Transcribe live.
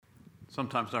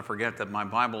Sometimes I forget that my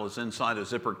Bible is inside a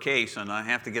zipper case and I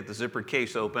have to get the zipper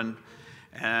case open,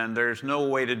 and there's no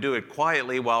way to do it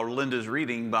quietly while Linda's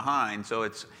reading behind. So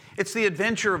it's the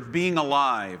adventure of being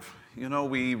alive. You know,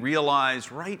 we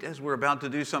realize right as we're about to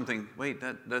do something, wait,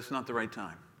 that's not the right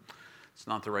time. It's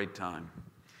not the right time.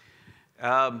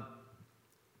 I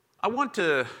want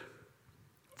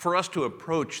for us to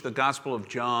approach the Gospel of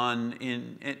John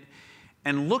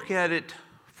and look at it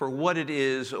for what it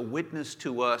is, a witness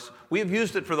to us. We have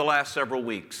used it for the last several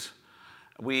weeks.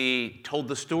 We told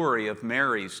the story of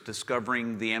Mary's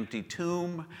discovering the empty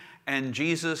tomb and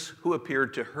Jesus who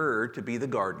appeared to her to be the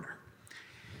gardener.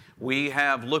 We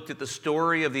have looked at the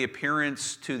story of the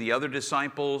appearance to the other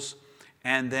disciples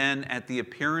and then at the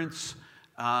appearance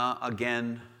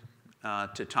again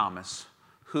to Thomas,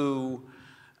 who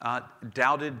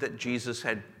doubted that Jesus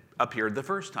had appeared the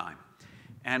first time.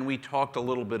 And we talked a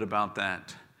little bit about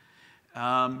that.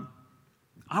 I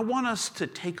want us to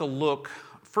take a look,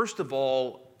 first of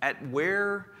all, at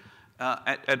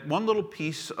at one little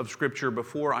piece of Scripture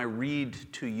before I read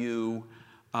to you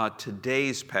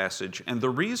today's passage. And the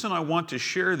reason I want to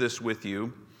share this with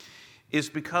you is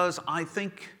because I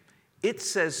think it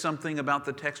says something about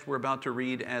the text we're about to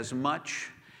read as much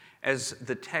as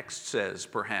the text says,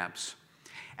 perhaps.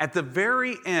 At the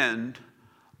very end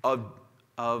of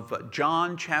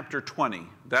John chapter 20,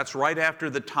 that's right after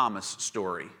the Thomas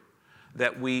story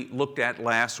that we looked at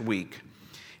last week.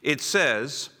 It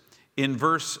says in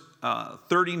verse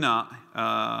 30, not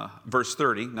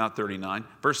 39,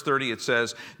 verse 30, it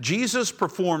says, Jesus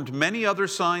performed many other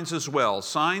signs as well,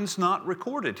 signs not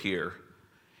recorded here,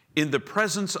 in the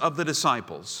presence of the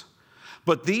disciples.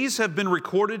 But these have been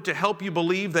recorded to help you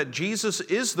believe that Jesus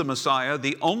is the Messiah,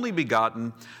 the only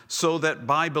begotten, so that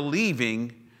by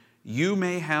believing you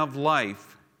may have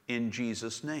life in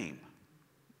Jesus' name.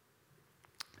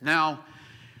 Now,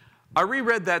 I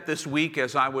reread that this week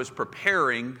as I was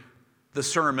preparing the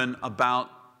sermon about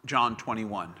John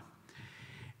 21.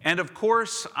 And of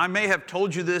course, I may have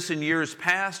told you this in years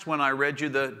past when I read you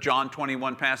the John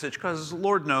 21 passage, because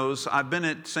Lord knows I've been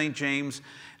at St. James.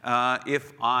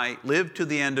 If I live to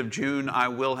the end of June, I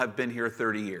will have been here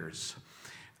 30 years.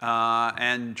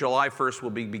 And July 1st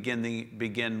will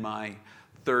begin my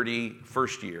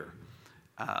 31st year.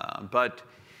 But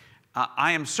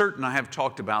I am certain I have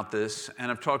talked about this,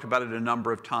 and I've talked about it a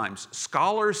number of times.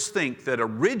 Scholars think that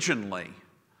originally,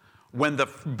 when the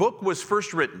book was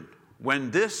first written,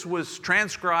 when this was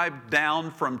transcribed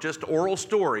down from just oral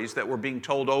stories that were being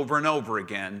told over and over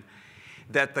again,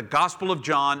 that the Gospel of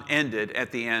John ended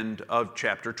at the end of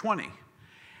chapter 20.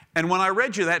 And when I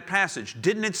read you that passage,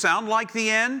 didn't it sound like the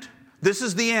end? This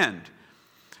is the end.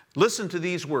 Listen to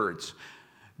these words.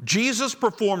 Jesus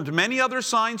performed many other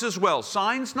signs as well,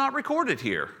 signs not recorded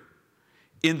here,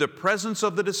 in the presence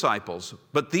of the disciples.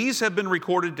 But these have been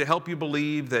recorded to help you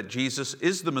believe that Jesus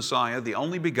is the Messiah, the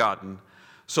only begotten,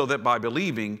 so that by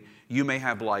believing you may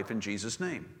have life in Jesus'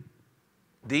 name.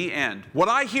 The end. What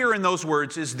I hear in those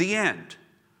words is the end.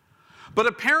 But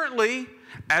apparently,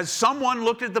 as someone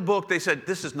looked at the book, they said,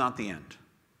 this is not the end.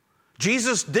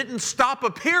 Jesus didn't stop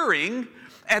appearing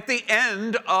at the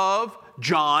end of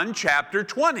John chapter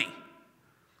 20.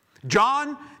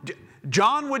 John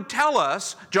would tell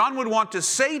us, John would want to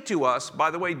say to us,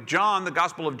 by the way, John, the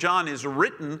Gospel of John, is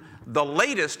written the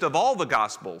latest of all the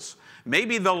Gospels.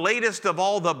 Maybe the latest of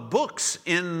all the books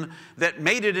that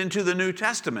made it into the New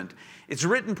Testament. It's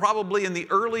written probably in the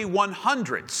early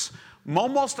 100s,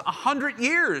 almost 100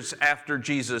 years after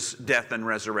Jesus' death and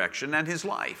resurrection and his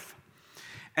life.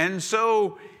 And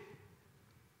so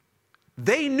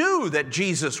they knew that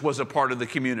Jesus was a part of the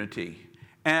community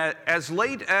as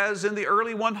late as in the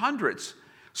early 100s.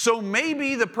 So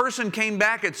maybe the person came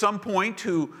back at some point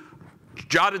who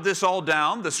jotted this all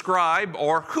down, the scribe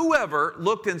or whoever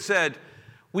looked and said,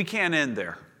 we can't end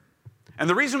there. And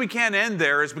the reason we can't end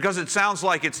there is because it sounds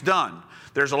like it's done.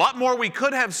 There's a lot more we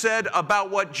could have said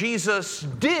about what Jesus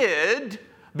did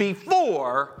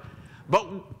before, but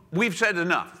we've said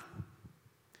enough.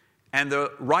 And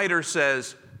the writer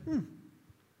says,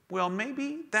 well,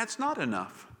 maybe that's not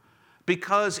enough.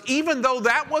 Because even though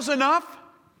that was enough,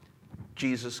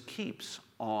 Jesus keeps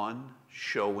on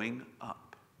showing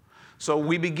up. So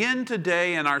we begin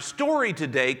today, and our story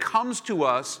today comes to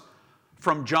us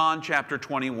from John chapter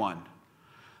 21.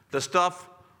 The stuff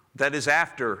that is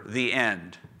after the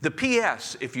end. The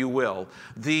PS, if you will.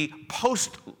 The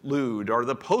postlude or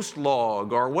the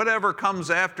postlog or whatever comes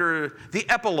after the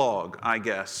epilogue, I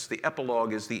guess. The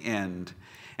epilogue is the end.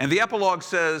 And the epilogue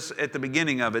says at the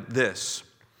beginning of it this.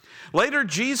 Later,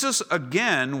 Jesus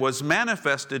again was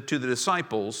manifested to the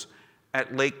disciples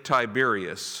at Lake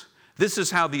Tiberias. This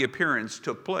is how the appearance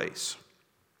took place.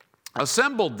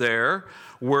 Assembled there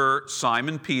were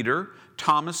Simon Peter,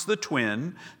 Thomas the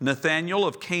twin, Nathanael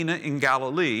of Cana in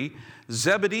Galilee,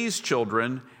 Zebedee's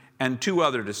children, and 2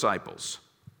 other disciples.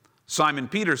 Simon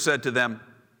Peter said to them,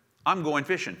 "I'm going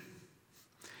fishing."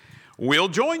 "We'll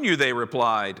join you," they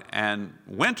replied, and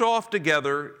went off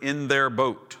together in their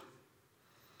boat.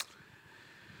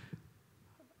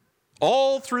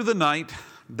 All through the night,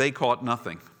 they caught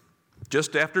nothing.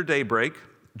 Just after daybreak,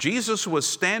 Jesus was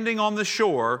standing on the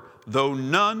shore, though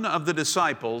none of the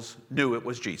disciples knew it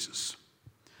was Jesus.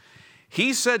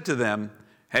 He said to them,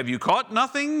 "Have you caught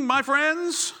nothing, my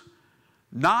friends?"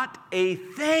 "Not a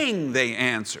thing," they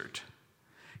answered.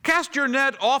 "Cast your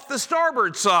net off the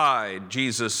starboard side,"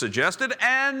 Jesus suggested,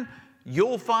 "and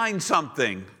you'll find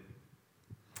something."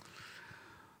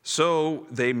 So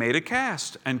they made a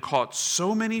cast and caught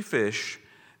so many fish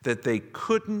that they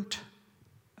couldn't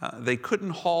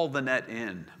haul the net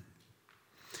in.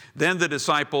 Then the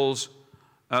disciple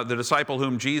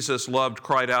whom Jesus loved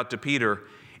cried out to Peter,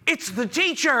 "It's the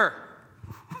teacher!"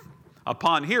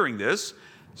 Upon hearing this,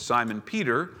 Simon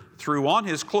Peter threw on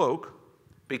his cloak,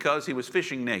 because he was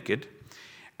fishing naked,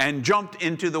 and jumped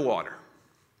into the water.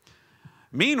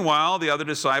 Meanwhile, the other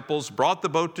disciples brought the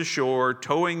boat to shore,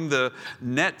 towing the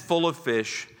net full of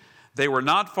fish. They were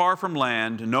not far from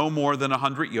land, no more than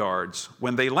 100 yards.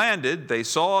 When they landed, they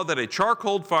saw that a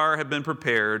charcoal fire had been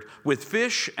prepared with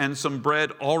fish and some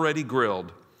bread already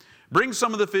grilled. "Bring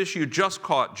some of the fish you just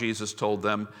caught," Jesus told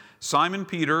them. Simon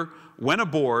Peter went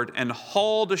aboard and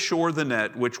hauled ashore the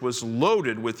net, which was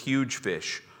loaded with huge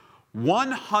fish,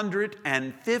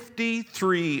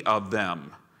 153 of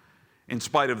them. In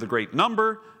spite of the great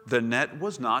number, the net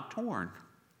was not torn.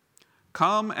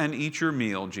 "Come and eat your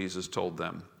meal," Jesus told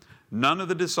them. None of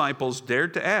the disciples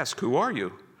dared to ask, "Who are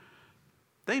you?"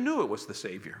 They knew it was the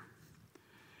Savior.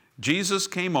 Jesus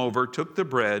came over, took the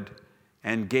bread,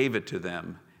 and gave it to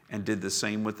them, and did the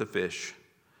same with the fish.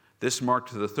 This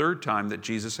marked the 3rd time that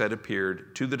Jesus had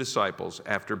appeared to the disciples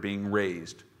after being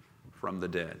raised from the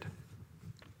dead.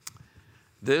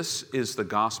 This is the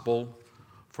gospel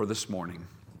for this morning.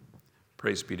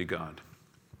 Praise be to God.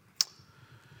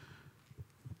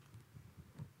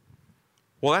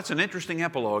 Well, that's an interesting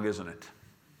epilogue, isn't it?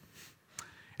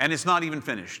 And it's not even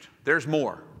finished. There's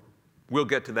more. We'll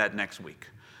get to that next week.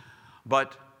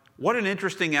 But what an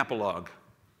interesting epilogue.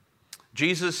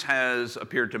 Jesus has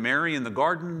appeared to Mary in the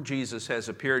garden. Jesus has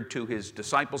appeared to his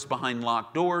disciples behind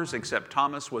locked doors, except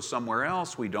Thomas was somewhere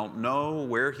else. We don't know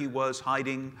where he was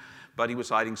hiding, but he was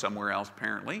hiding somewhere else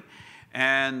apparently.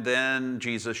 And then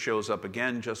Jesus shows up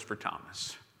again just for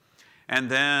Thomas. And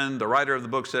then the writer of the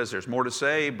book says there's more to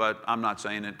say, but I'm not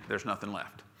saying it. There's nothing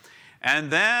left.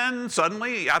 And then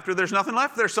suddenly, after there's nothing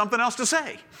left, there's something else to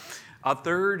say. A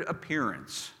 3rd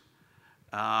appearance.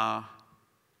 After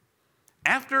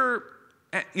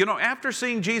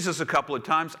seeing Jesus a couple of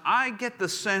times, I get the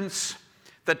sense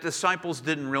that disciples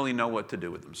didn't really know what to do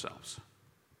with themselves.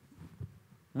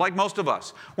 Like most of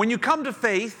us. When you come to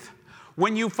faith,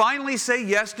 when you finally say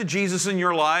yes to Jesus in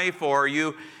your life, or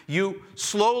you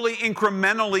slowly,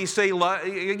 incrementally say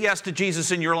yes to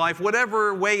Jesus in your life,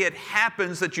 whatever way it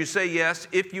happens that you say yes,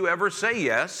 if you ever say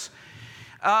yes,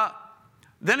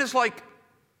 then it's like,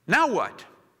 now what?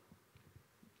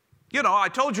 I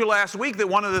told you last week that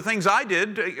one of the things I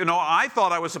did, I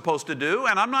thought I was supposed to do,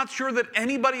 and I'm not sure that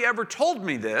anybody ever told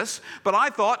me this, but I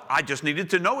thought I just needed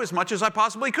to know as much as I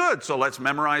possibly could. So let's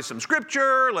memorize some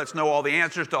scripture, let's know all the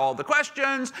answers to all the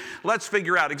questions, let's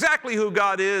figure out exactly who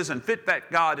God is and fit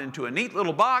that God into a neat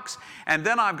little box, and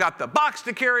then I've got the box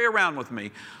to carry around with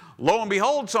me. Lo and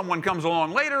behold, someone comes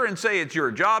along later and say it's your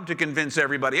job to convince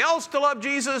everybody else to love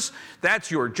Jesus.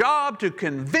 That's your job, to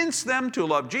convince them to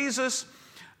love Jesus.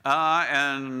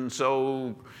 And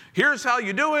so here's how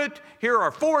you do it. Here are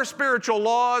 4 spiritual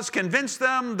laws. Convince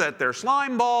them that they're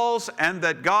slime balls and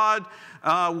that God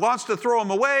wants to throw them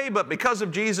away, but because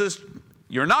of Jesus,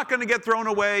 you're not going to get thrown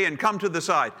away, and come to the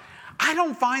side. I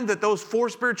don't find that those 4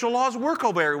 spiritual laws work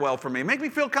very well for me. Make me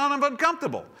feel kind of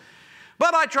uncomfortable.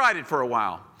 But I tried it for a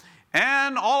while.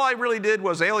 And all I really did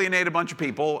was alienate a bunch of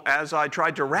people as I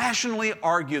tried to rationally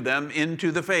argue them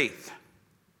into the faith.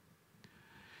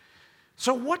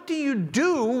 So what do you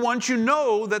do once you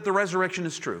know that the resurrection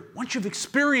is true? Once you've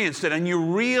experienced it and you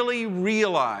really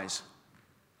realize,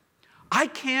 I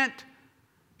can't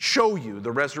show you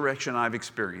the resurrection I've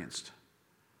experienced.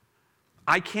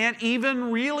 I can't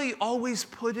even really always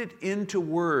put it into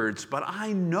words, but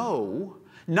I know,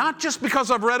 not just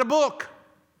because I've read a book,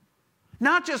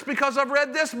 Not just because I've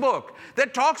read this book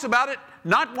that talks about it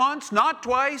not once, not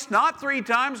twice, not 3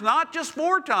 times, not just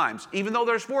 4 times, even though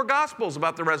there's 4 Gospels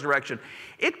about the resurrection.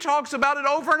 It talks about it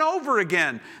over and over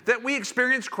again, that we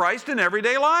experience Christ in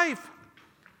everyday life.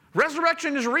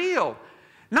 Resurrection is real.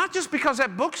 Not just because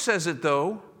that book says it,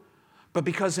 though, but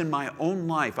because in my own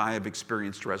life I have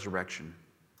experienced resurrection.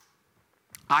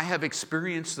 I have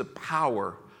experienced the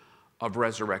power of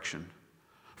resurrection.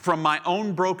 From my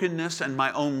own brokenness and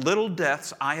my own little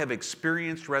deaths, I have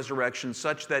experienced resurrection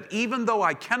such that even though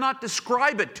I cannot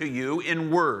describe it to you in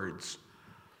words,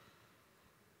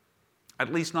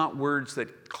 at least not words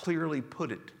that clearly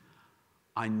put it,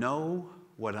 I know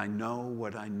what I know,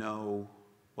 what I know,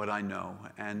 what I know.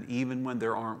 And even when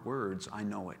there aren't words, I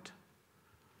know it.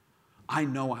 I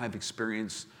know I've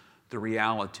experienced the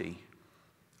reality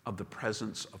of the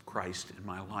presence of Christ in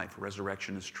my life.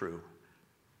 Resurrection is true.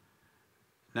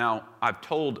 Now, I've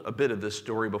told a bit of this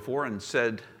story before and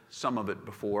said some of it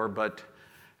before, but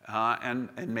and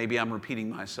maybe I'm repeating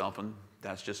myself, and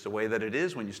that's just the way that it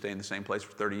is when you stay in the same place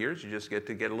for 30 years. You just get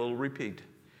to get a little repeat.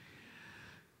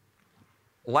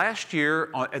 Last year,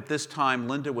 at this time,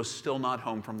 Linda was still not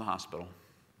home from the hospital.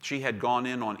 She had gone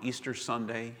in on Easter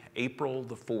Sunday, April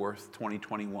the 4th,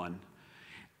 2021.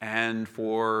 And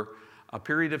for a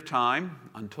period of time,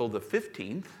 until the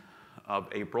 15th of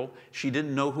April, she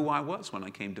didn't know who I was when I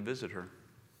came to visit her.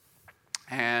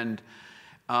 And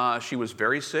she was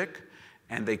very sick,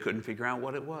 and they couldn't figure out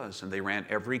what it was. And they ran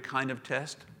every kind of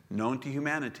test known to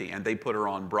humanity. And they put her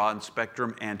on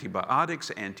broad-spectrum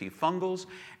antibiotics, antifungals,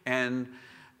 and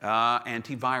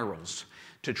antivirals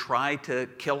to try to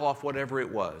kill off whatever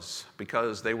it was,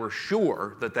 because they were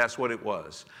sure that that's what it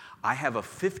was. I have a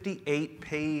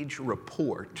 58-page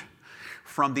report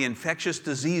from the infectious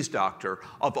disease doctor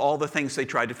of all the things they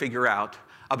tried to figure out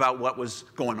about what was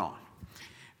going on.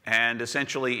 And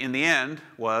essentially, in the end,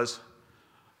 was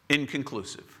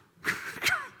inconclusive.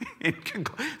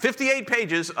 58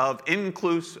 pages of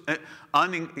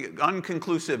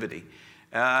unconclusivity,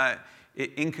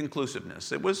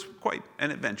 inconclusiveness. It was quite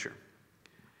an adventure.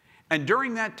 And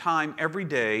during that time, every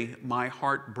day, my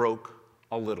heart broke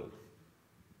a little.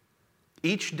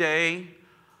 Each day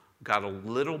got a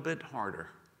little bit harder.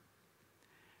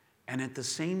 And at the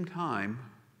same time,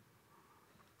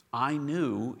 I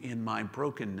knew in my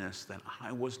brokenness that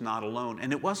I was not alone.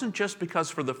 And it wasn't just because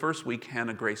for the first week,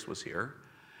 Hannah Grace was here,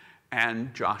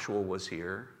 and Joshua was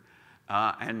here,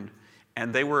 and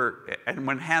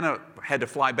when Hannah had to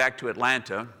fly back to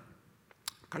Atlanta,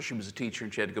 because she was a teacher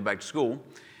and she had to go back to school,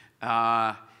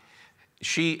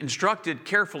 she instructed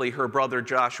carefully her brother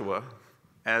Joshua,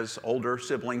 as older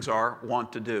siblings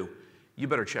want to do. You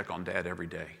better check on Dad every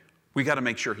day. We got to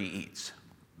make sure he eats.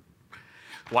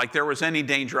 Like there was any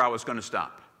danger I was going to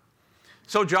stop.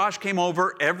 So Josh came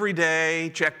over every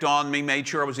day, checked on me, made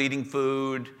sure I was eating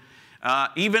food,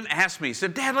 even asked me,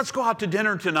 said, Dad, let's go out to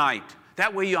dinner tonight.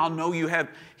 That way I'll know you have,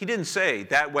 he didn't say,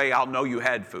 that way I'll know you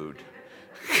had food.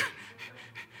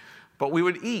 But we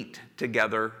would eat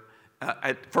together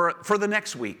for the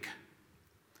next week.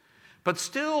 But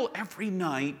still, every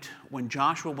night when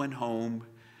Joshua went home,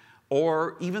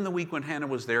 or even the week when Hannah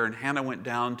was there and Hannah went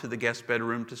down to the guest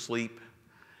bedroom to sleep,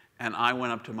 and I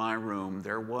went up to my room,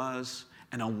 there was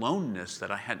an aloneness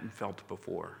that I hadn't felt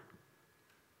before.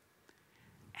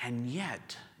 And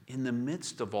yet, in the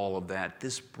midst of all of that,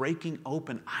 this breaking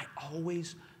open, I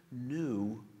always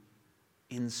knew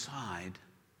inside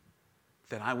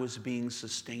that I was being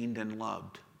sustained and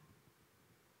loved.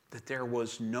 That there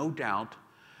was no doubt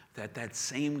that that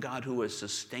same God who was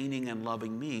sustaining and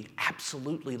loving me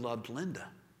absolutely loved Linda.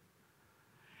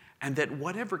 And that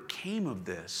whatever came of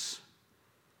this,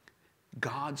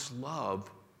 God's love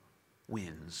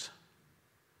wins.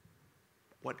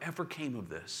 Whatever came of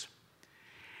this.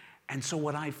 And so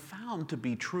what I found to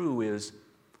be true is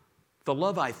the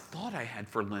love I thought I had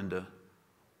for Linda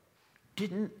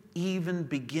didn't even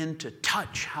begin to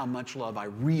touch how much love I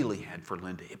really had for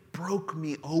Linda. It broke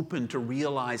me open to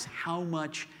realize how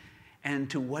much and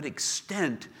to what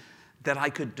extent that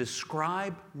I could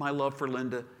describe my love for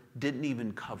Linda didn't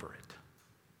even cover it.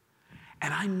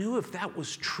 And I knew if that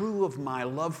was true of my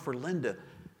love for Linda,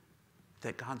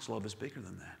 that God's love is bigger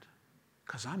than that.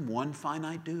 Because I'm one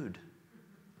finite dude.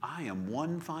 I am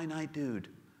one finite dude.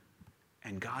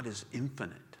 And God is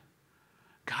infinite.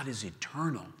 God is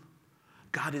eternal.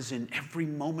 God is in every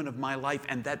moment of my life,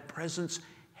 and that presence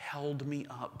held me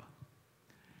up.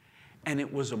 And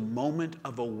it was a moment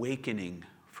of awakening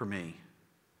for me.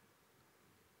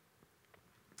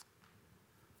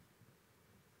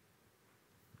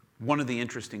 One of the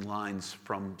interesting lines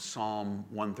from Psalm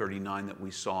 139 that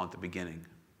we saw at the beginning.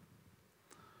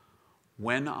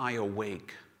 When I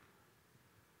awake,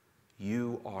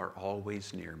 you are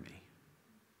always near me.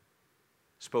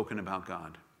 Spoken about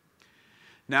God.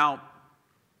 Now,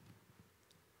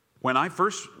 when I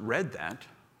first read that,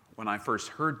 when I first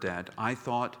heard that, I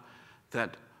thought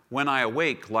that when I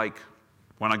awake, like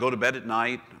when I go to bed at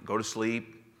night, go to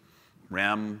sleep,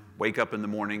 REM, wake up in the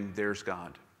morning, there's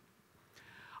God.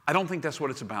 I don't think that's what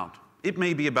it's about. It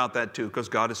may be about that too, because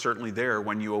God is certainly there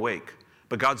when you awake,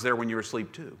 but God's there when you're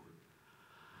asleep too.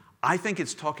 I think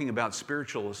it's talking about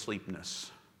spiritual asleepness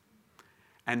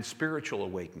and spiritual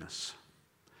awakeness.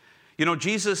 You know,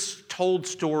 Jesus told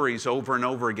stories over and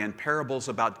over again, parables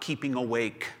about keeping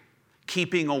awake.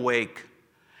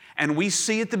 And we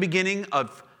see at the beginning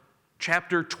of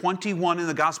chapter 21 in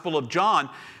the Gospel of John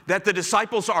that the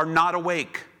disciples are not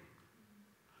awake.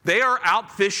 They are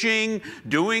out fishing,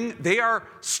 they are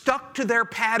stuck to their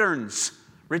patterns.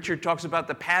 Richard talks about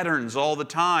the patterns all the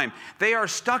time. They are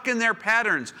stuck in their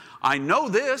patterns. I know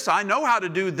this, I know how to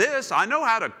do this, I know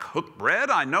how to cook bread,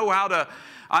 I know how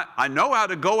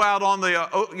to go out on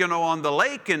the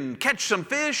lake and catch some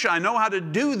fish, I know how to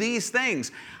do these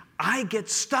things. I get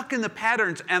stuck in the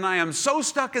patterns, and I am so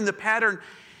stuck in the pattern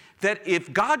that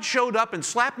if God showed up and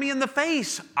slapped me in the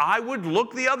face, I would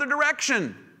look the other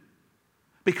direction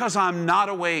because I'm not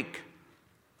awake.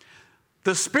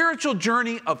 The spiritual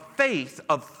journey of faith,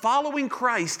 of following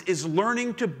Christ, is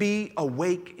learning to be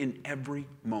awake in every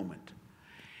moment.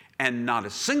 And not a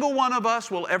single one of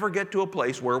us will ever get to a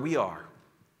place where we are.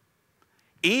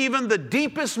 Even the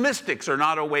deepest mystics are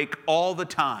not awake all the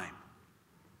time.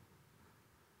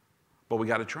 But we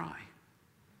got to try.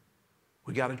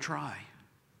 We got to try.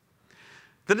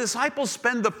 The disciples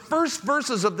spend the first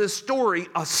verses of this story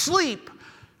asleep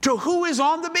to who is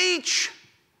on the beach.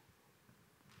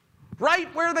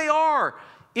 Right where they are,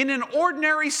 in an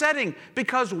ordinary setting,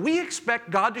 because we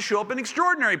expect God to show up in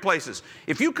extraordinary places.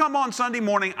 If you come on Sunday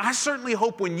morning, I certainly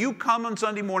hope when you come on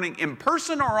Sunday morning, in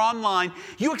person or online,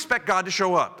 you expect God to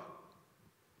show up.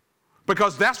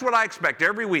 Because that's what I expect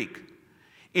every week.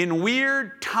 In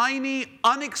weird, tiny,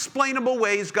 unexplainable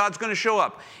ways, God's going to show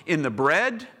up. In the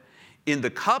bread, in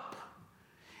the cup,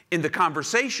 in the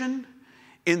conversation,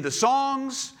 in the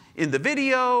songs, in the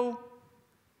video,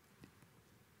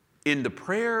 in the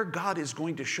prayer. God is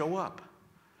going to show up.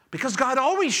 Because God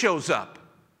always shows up.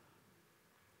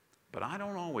 But I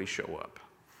don't always show up.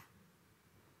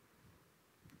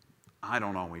 I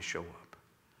don't always show up.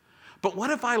 But what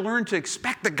if I learn to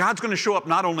expect that God's going to show up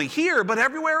not only here, but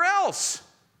everywhere else?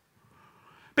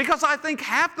 Because I think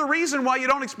half the reason why you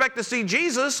don't expect to see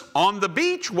Jesus on the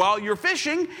beach while you're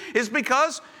fishing is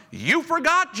because you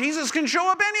forgot Jesus can show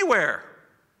up anywhere.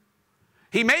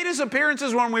 He made his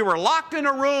appearances when we were locked in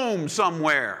a room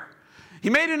somewhere. He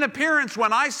made an appearance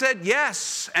when I said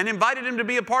yes and invited him to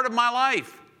be a part of my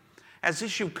life. As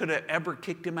if you could have ever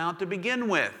kicked him out to begin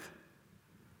with.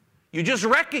 You just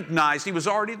recognized he was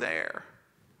already there.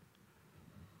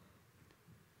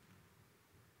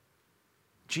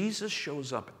 Jesus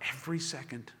shows up every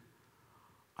second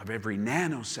of every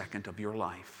nanosecond of your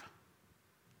life.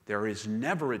 There is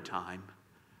never a time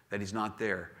that he's not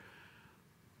there.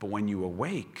 But when you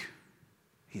awake,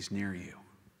 he's near you.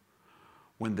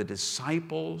 When the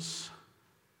disciples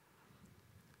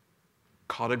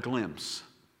caught a glimpse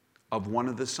of one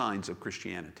of the signs of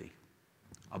Christianity,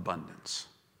 abundance.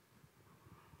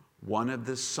 One of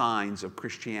the signs of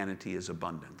Christianity is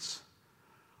abundance.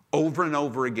 Over and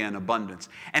over again, abundance.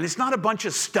 And it's not a bunch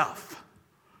of stuff.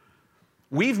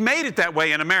 We've made it that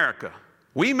way in America.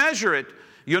 We measure it.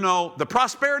 You know, the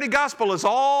prosperity gospel is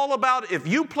all about if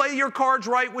you play your cards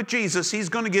right with Jesus, he's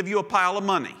going to give you a pile of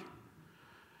money.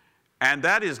 And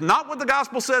that is not what the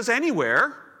gospel says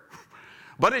anywhere,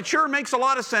 but it sure makes a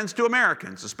lot of sense to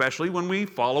Americans, especially when we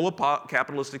follow a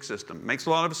capitalistic system. It makes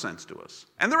a lot of sense to us.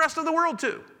 And the rest of the world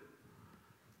too.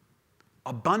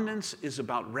 Abundance is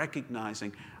about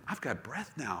recognizing, I've got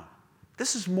breath now.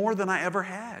 This is more than I ever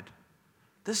had.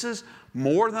 This is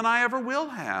more than I ever will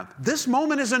have. This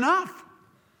moment is enough.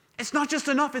 It's not just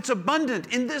enough, it's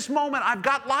abundant. In this moment, I've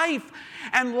got life,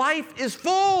 and life is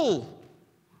full.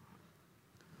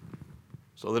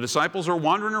 So the disciples are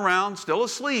wandering around, still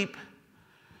asleep.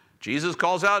 Jesus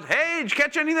calls out, hey, did you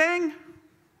catch anything?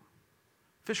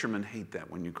 Fishermen hate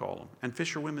that when you call them, and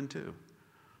fisherwomen too.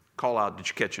 Call out, did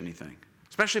you catch anything?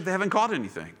 Especially if they haven't caught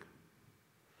anything.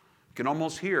 You can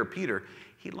almost hear Peter,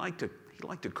 he liked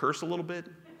to curse a little bit.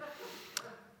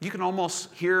 You can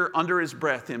almost hear under his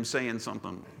breath him saying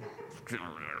something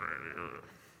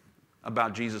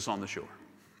about Jesus on the shore.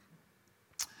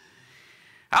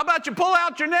 How about you pull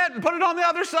out your net and put it on the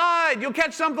other side? You'll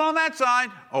catch something on that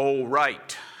side. Oh,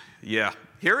 right. Yeah.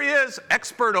 Here he is,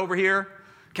 expert over here.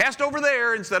 Cast over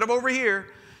there instead of over here.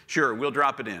 Sure, we'll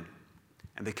drop it in.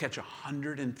 And they catch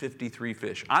 153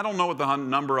 fish. I don't know what the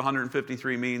number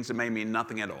 153 means. It may mean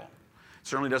nothing at all. It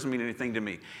certainly doesn't mean anything to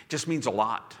me. It just means a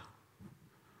lot.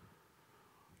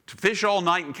 To fish all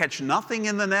night and catch nothing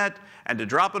in the net and to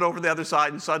drop it over the other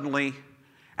side and suddenly,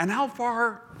 and how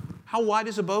wide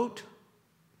is a boat?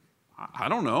 I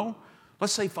don't know.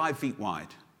 Let's say 5 feet wide.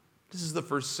 This is the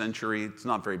first century. It's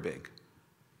not very big.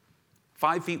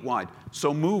 5 feet wide.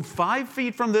 So move 5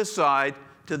 feet from this side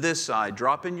to this side,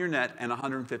 drop in your net, and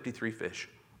 153 fish.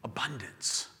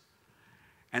 Abundance.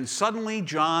 And suddenly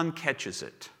John catches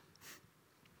it.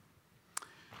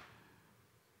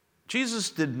 Jesus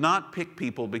did not pick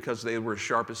people because they were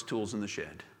sharpest tools in the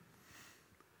shed.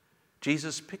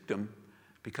 Jesus picked them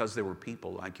because they were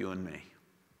people like you and me.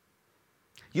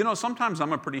 You know, sometimes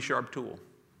I'm a pretty sharp tool.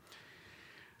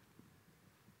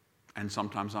 And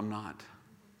sometimes I'm not.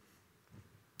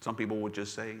 Some people would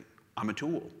just say, I'm a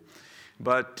tool.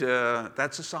 But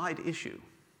that's a side issue.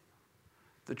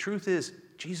 The truth is,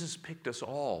 Jesus picked us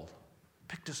all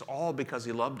because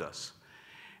he loved us.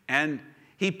 And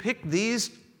he picked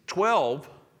these 12,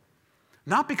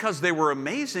 not because they were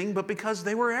amazing, but because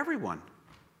they were everyone,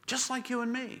 just like you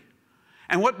and me.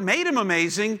 And what made him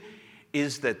amazing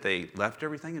is that they left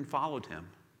everything and followed him.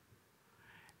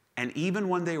 And even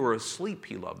when they were asleep,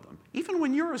 he loved them. Even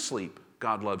when you're asleep,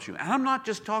 God loves you. And I'm not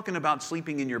just talking about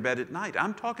sleeping in your bed at night.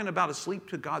 I'm talking about asleep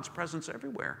to God's presence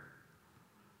everywhere.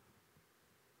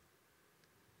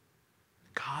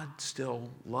 God still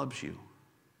loves you.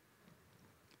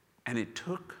 And it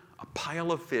took a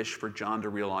pile of fish for John to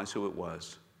realize who it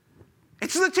was.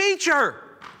 It's the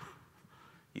teacher!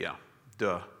 Yeah,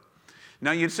 duh.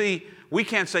 Now you see, we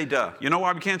can't say duh. You know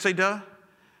why we can't say duh?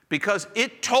 Because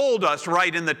it told us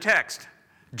right in the text,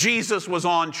 Jesus was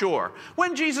on shore.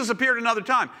 When Jesus appeared another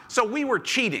time. So we were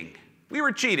cheating. We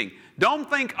were cheating. Don't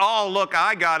think, oh, look,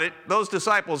 I got it. Those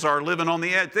disciples are living on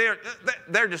the edge.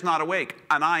 They're just not awake,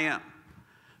 and I am.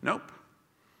 Nope.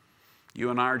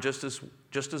 You and I are just as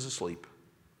asleep,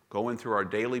 going through our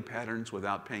daily patterns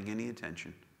without paying any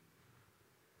attention.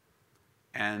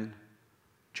 And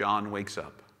John wakes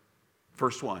up.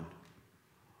 First one.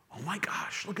 Oh my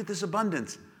gosh, look at this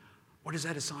abundance. What is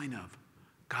that a sign of?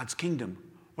 God's kingdom.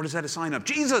 What is that a sign of?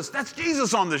 Jesus, that's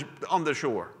Jesus on the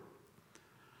shore.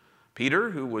 Peter,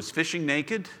 who was fishing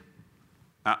naked,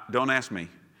 don't ask me.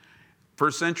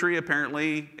 First century,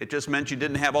 apparently, it just meant you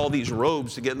didn't have all these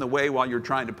robes to get in the way while you're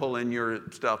trying to pull in your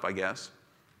stuff, I guess.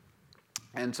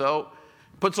 And so,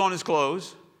 puts on his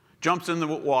clothes, jumps in the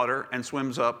water, and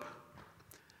swims up.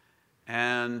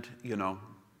 And, you know,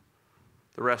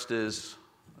 the rest is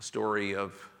a story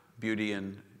of beauty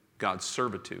and God's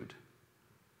servitude.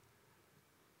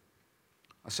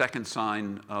 A second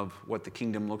sign of what the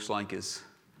kingdom looks like is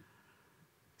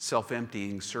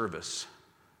self-emptying service.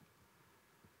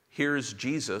 Here's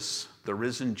Jesus, the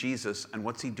risen Jesus, and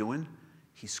what's he doing?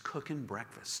 He's cooking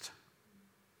breakfast.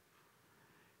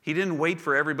 He didn't wait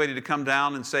for everybody to come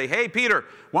down and say, hey, Peter,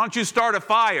 why don't you start a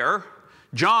fire?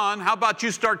 John, how about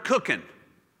you start cooking?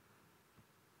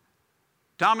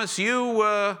 Thomas,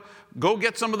 you go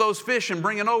get some of those fish and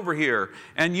bring it over here.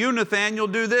 And you, Nathaniel,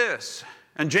 do this.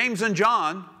 And James and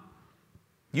John,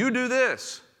 you do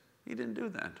this. He didn't do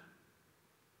that.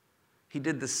 He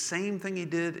did the same thing he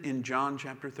did in John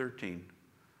chapter 13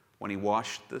 when he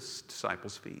washed the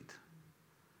disciples' feet.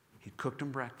 He cooked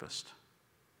them breakfast.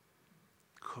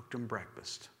 Cooked them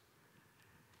breakfast.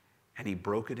 And he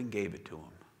broke it and gave it to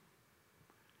them.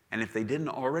 And if they didn't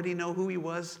already know who he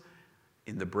was,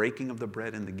 in the breaking of the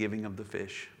bread and the giving of the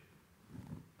fish,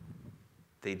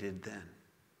 they did then.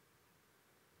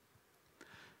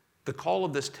 The call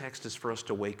of this text is for us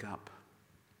to wake up.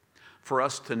 For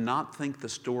us to not think the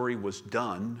story was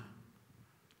done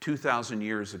 2,000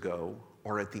 years ago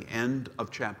or at the end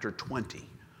of chapter 20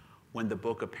 when the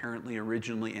book apparently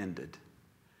originally ended.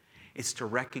 It's to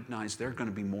recognize there are going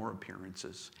to be more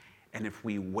appearances. And if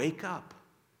we wake up,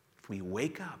 we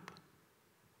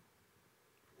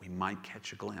might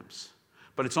catch a glimpse.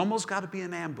 But it's almost got to be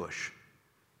an ambush.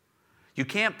 You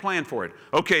can't plan for it.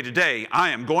 Okay, today I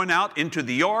am going out into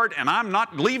the yard and I'm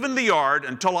not leaving the yard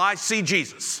until I see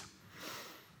Jesus.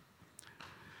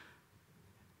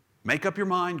 Make up your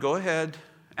mind, go ahead,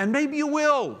 and maybe you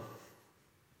will.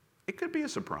 It could be a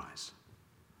surprise.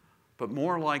 But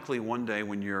more likely one day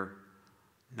when you're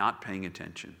not paying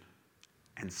attention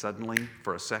and suddenly,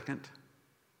 for a second,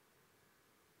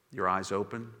 your eyes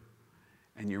open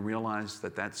and you realize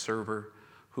that that server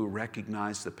who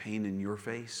recognized the pain in your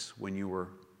face when you were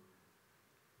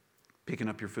picking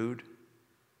up your food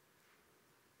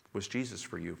was Jesus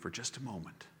for you for just a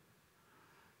moment.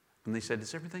 When they said,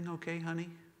 "Is everything okay, honey?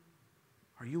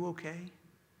 Are you okay?"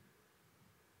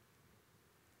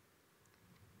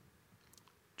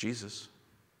 Jesus,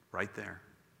 right there,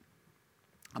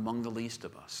 among the least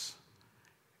of us,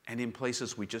 and in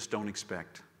places we just don't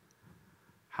expect.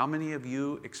 How many of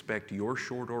you expect your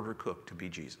short order cook to be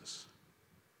Jesus?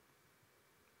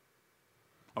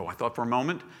 Oh, I thought for a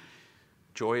moment,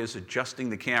 Joy is adjusting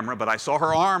the camera, but I saw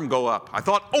her arm go up. I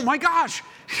thought, oh my gosh,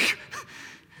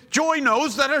 Joy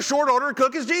knows that a short order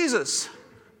cook is Jesus.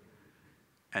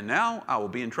 And now I will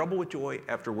be in trouble with Joy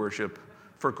after worship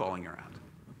for calling her out.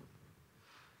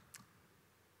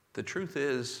 The truth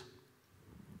is,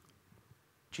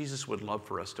 Jesus would love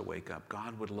for us to wake up.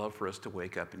 God would love for us to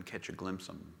wake up and catch a glimpse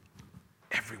of Him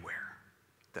everywhere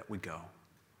that we go.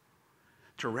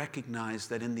 To recognize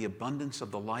that in the abundance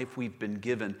of the life we've been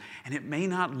given, and it may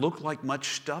not look like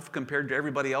much stuff compared to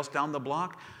everybody else down the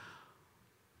block,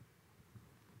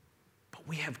 but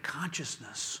we have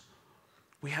consciousness.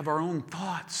 We have our own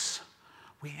thoughts.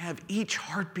 We have each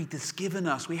heartbeat that's given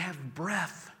us. We have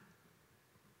breath.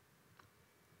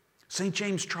 St.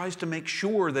 James tries to make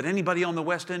sure that anybody on the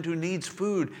West End who needs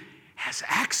food has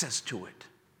access to it.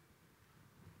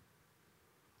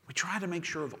 We try to make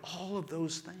sure of all of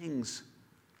those things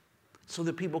so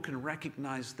that people can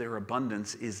recognize their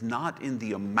abundance is not in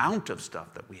the amount of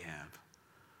stuff that we have,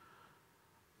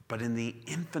 but in the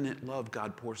infinite love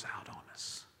God pours out on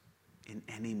us in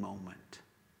any moment.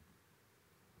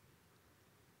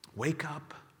 Wake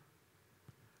up,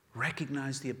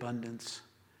 recognize the abundance,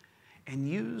 and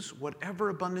use whatever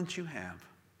abundance you have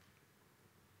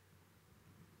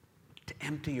to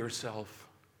empty yourself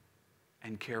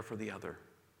and care for the other.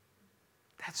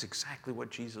 That's exactly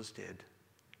what Jesus did.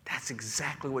 That's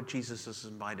exactly what Jesus has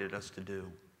invited us to do.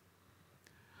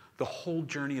 The whole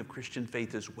journey of Christian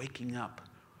faith is waking up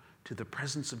to the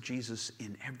presence of Jesus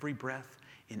in every breath,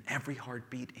 in every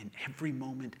heartbeat, in every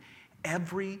moment.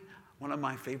 One of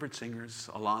my favorite singers,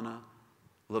 Alana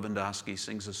Lewandowski,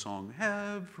 sings a song,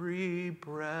 "Every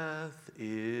breath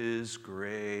is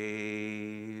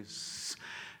grace.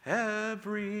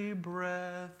 Every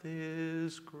breath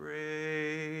is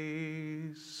grace."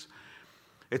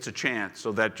 It's a chant,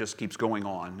 so that just keeps going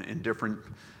on in different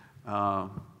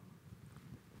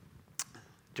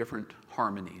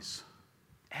harmonies.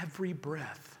 Every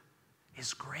breath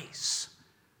is grace.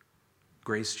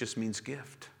 Grace just means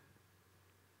gift.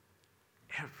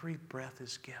 Every breath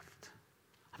is gift.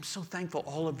 I'm so thankful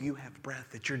all of you have breath,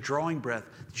 that you're drawing breath,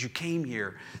 that you came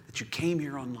here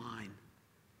online,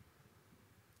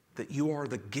 that you are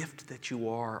the gift that you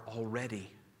are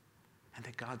already, and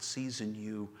that God sees in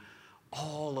you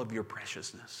all of your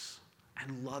preciousness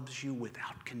and loves you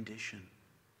without condition.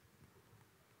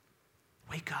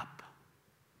 Wake up.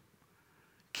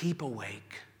 Keep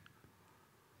awake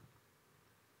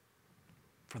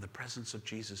for the presence of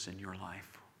Jesus in your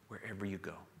life wherever you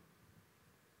go.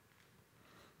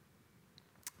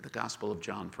 The Gospel of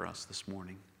John for us this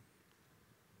morning.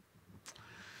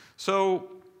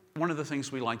 So, one of the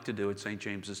things we like to do at St.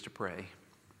 James is to pray.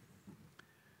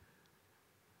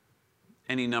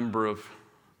 Any number of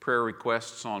prayer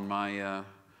requests on my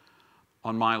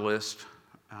list.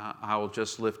 I will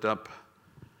just lift up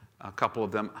a couple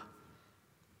of them.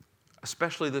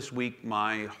 Especially this week,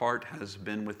 my heart has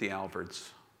been with the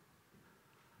Alvards.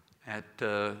 At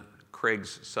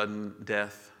Craig's sudden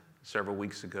death several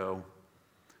weeks ago,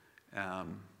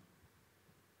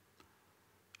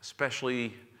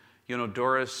 especially,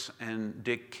 Doris and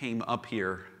Dick came up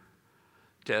here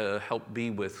to help be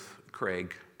with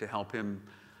Craig, to help him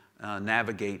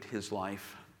navigate his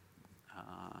life.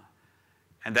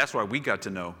 And that's why we got to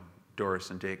know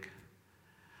Doris and Dick.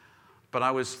 But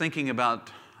I was thinking about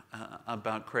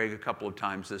Craig a couple of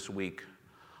times this week.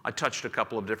 I touched a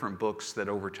couple of different books that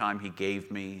over time he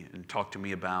gave me and talked to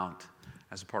me about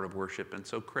as a part of worship. And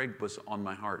so Craig was on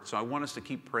my heart. So I want us to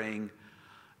keep praying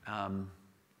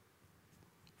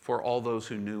for all those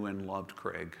who knew and loved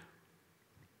Craig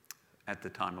at the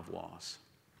time of loss.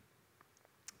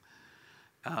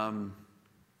 I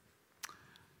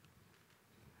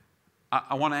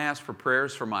want to ask for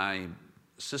prayers for my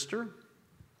sister,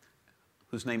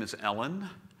 whose name is Ellen.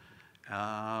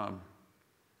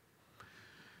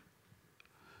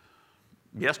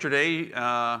 Yesterday,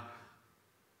 I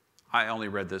only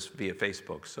read this via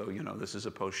Facebook, so this is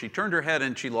a post. She turned her head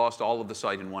and she lost all of the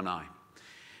sight in one eye.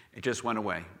 It just went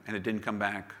away, and it didn't come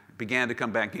back. It began to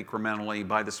come back incrementally.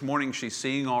 By this morning, she's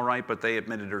seeing all right, but they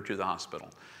admitted her to the hospital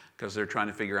because they're trying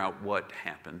to figure out what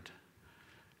happened.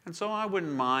 And so I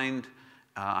wouldn't mind.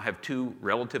 I have two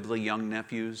relatively young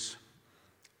nephews,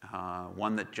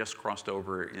 one that just crossed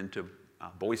over into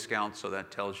Boy Scout, so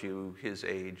that tells you his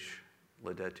age.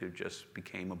 Ledetu just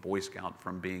became a Boy Scout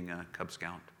from being a Cub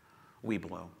Scout,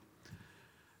 Webelow.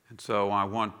 And so I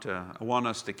want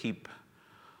us to keep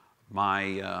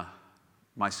my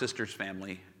sister's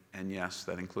family, and yes,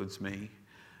 that includes me,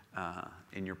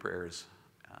 in your prayers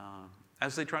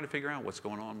as they try to figure out what's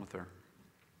going on with her.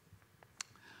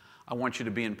 I want you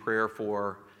to be in prayer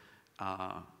for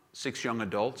 6 young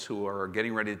adults who are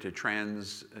getting ready to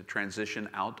transition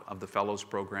out of the Fellows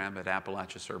Program at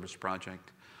Appalachia Service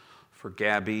Project. For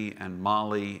Gabby and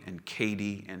Molly and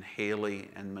Katie and Haley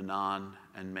and Manon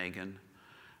and Megan,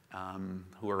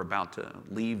 who are about to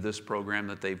leave this program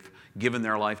that they've given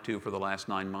their life to for the last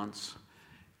 9 months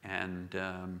and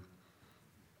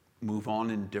move on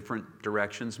in different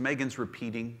directions. Megan's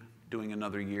doing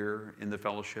another year in the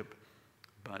fellowship,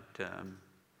 but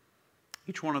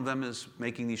each one of them is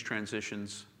making these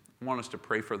transitions. I want us to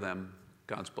pray for them.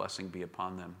 God's blessing be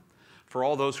upon them. For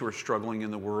all those who are struggling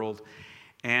in the world.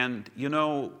 And you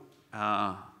know,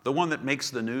 the one that makes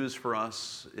the news for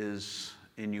us is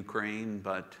in Ukraine,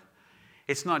 but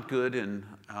it's not good in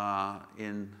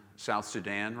South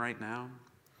Sudan right now.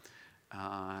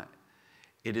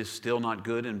 It is still not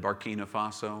good in Burkina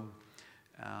Faso.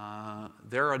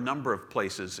 There are a number of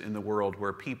places in the world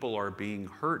where people are being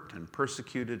hurt and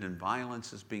persecuted and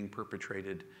violence is being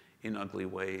perpetrated in ugly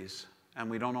ways, and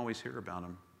we don't always hear about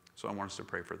them. So I want us to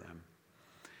pray for them.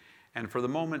 And for the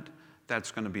moment,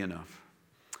 that's going to be enough.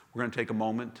 We're going to take a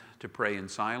moment to pray in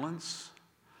silence.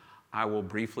 I will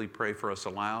briefly pray for us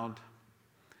aloud,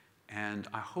 and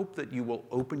I hope that you will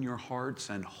open your hearts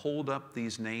and hold up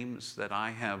these names that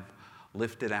I have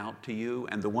lifted out to you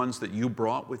and the ones that you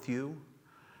brought with you.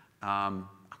 I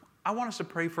want us to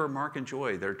pray for Mark and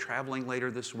Joy. They're traveling later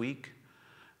this week.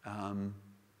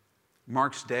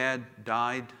 Mark's dad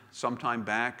died sometime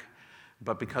back,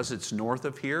 but because it's north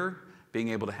of here, being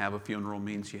able to have a funeral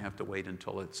means you have to wait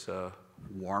until it's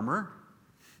warmer.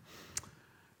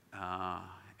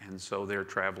 And so they're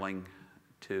traveling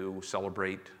to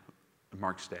celebrate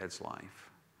Mark's dad's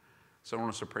life. So I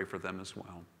want us to pray for them as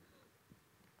well.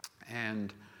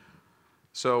 And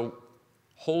so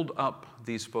hold up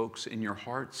these folks in your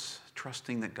hearts,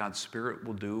 trusting that God's Spirit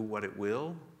will do what it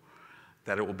will,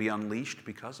 that it will be unleashed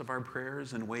because of our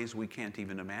prayers in ways we can't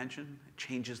even imagine. It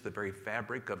changes the very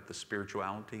fabric of the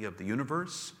spirituality of the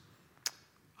universe.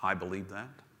 I believe that.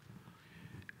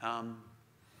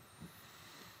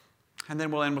 And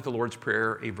then we'll end with the Lord's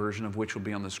Prayer, a version of which will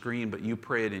be on the screen, but you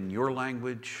pray it in your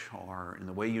language or in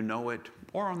the way you know it,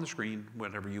 or on the screen,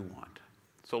 whatever you want.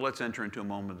 So let's enter into a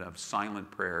moment of silent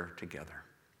prayer together.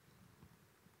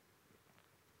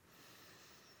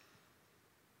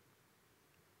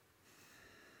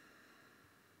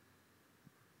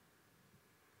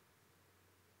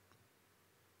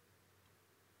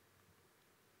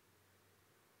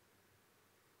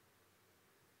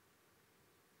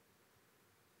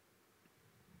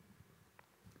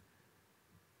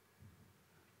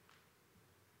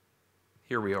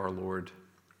 Here we are, Lord,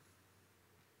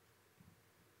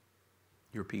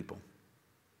 your people.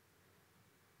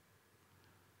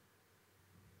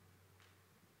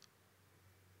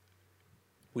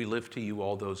 We lift to you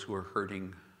all those who are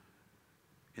hurting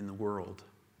in the world.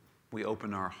 We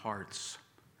open our hearts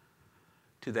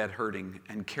to that hurting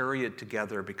and carry it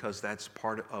together because that's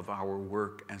part of our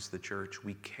work as the church.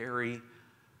 We carry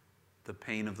the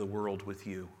pain of the world with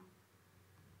you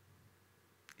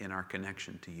in our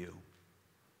connection to you.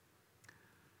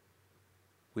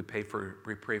 We pray for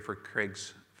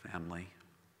Craig's family.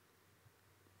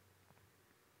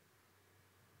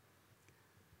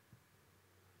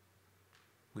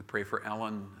 We pray for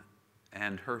Ellen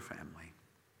and her family.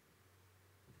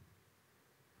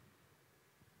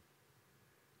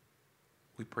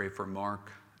 We pray for Mark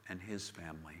and his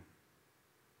family.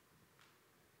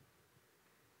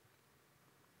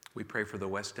 We pray for the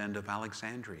West End of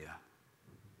Alexandria.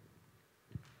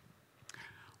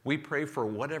 We pray for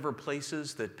whatever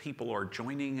places that people are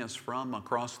joining us from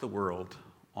across the world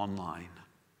online.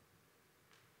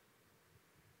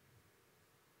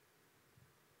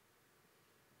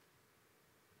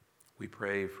 We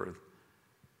pray for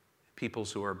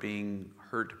peoples who are being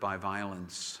hurt by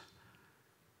violence.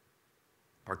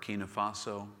 Burkina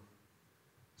Faso,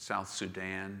 South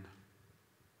Sudan,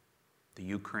 the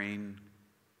Ukraine,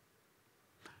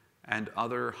 and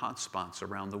other hotspots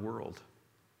around the world.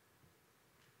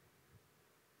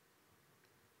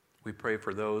 We pray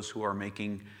for those who are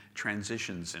making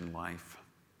transitions in life,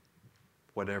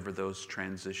 whatever those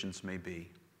transitions may be.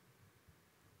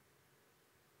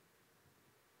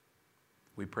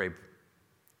 We pray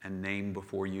and name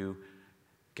before you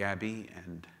Gabby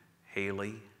and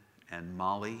Haley and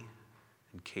Molly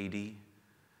and Katie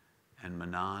and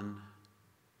Manan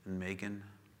and Megan.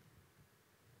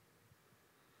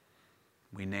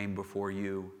 We name before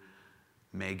you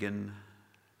Megan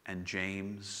and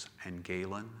James and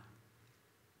Galen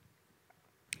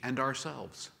and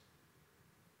ourselves.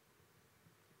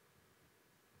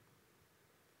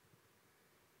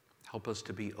 Help us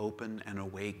to be open and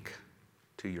awake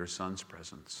to your Son's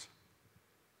presence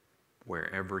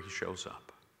wherever he shows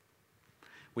up.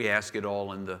 We ask it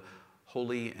all in the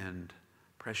holy and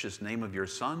precious name of your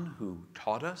Son, who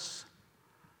taught us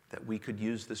that we could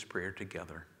use this prayer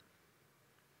together.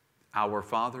 Our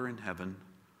Father in heaven,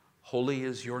 holy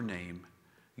is your name.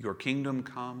 Your kingdom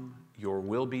come, your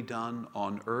will be done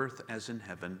on earth as in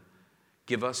heaven.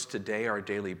 Give us today our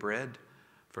daily bread.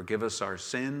 Forgive us our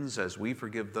sins as we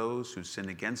forgive those who sin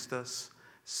against us.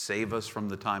 Save us from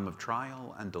the time of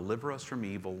trial and deliver us from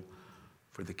evil.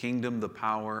 For the kingdom, the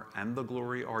power, and the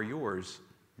glory are yours,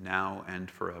 now and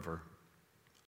forever.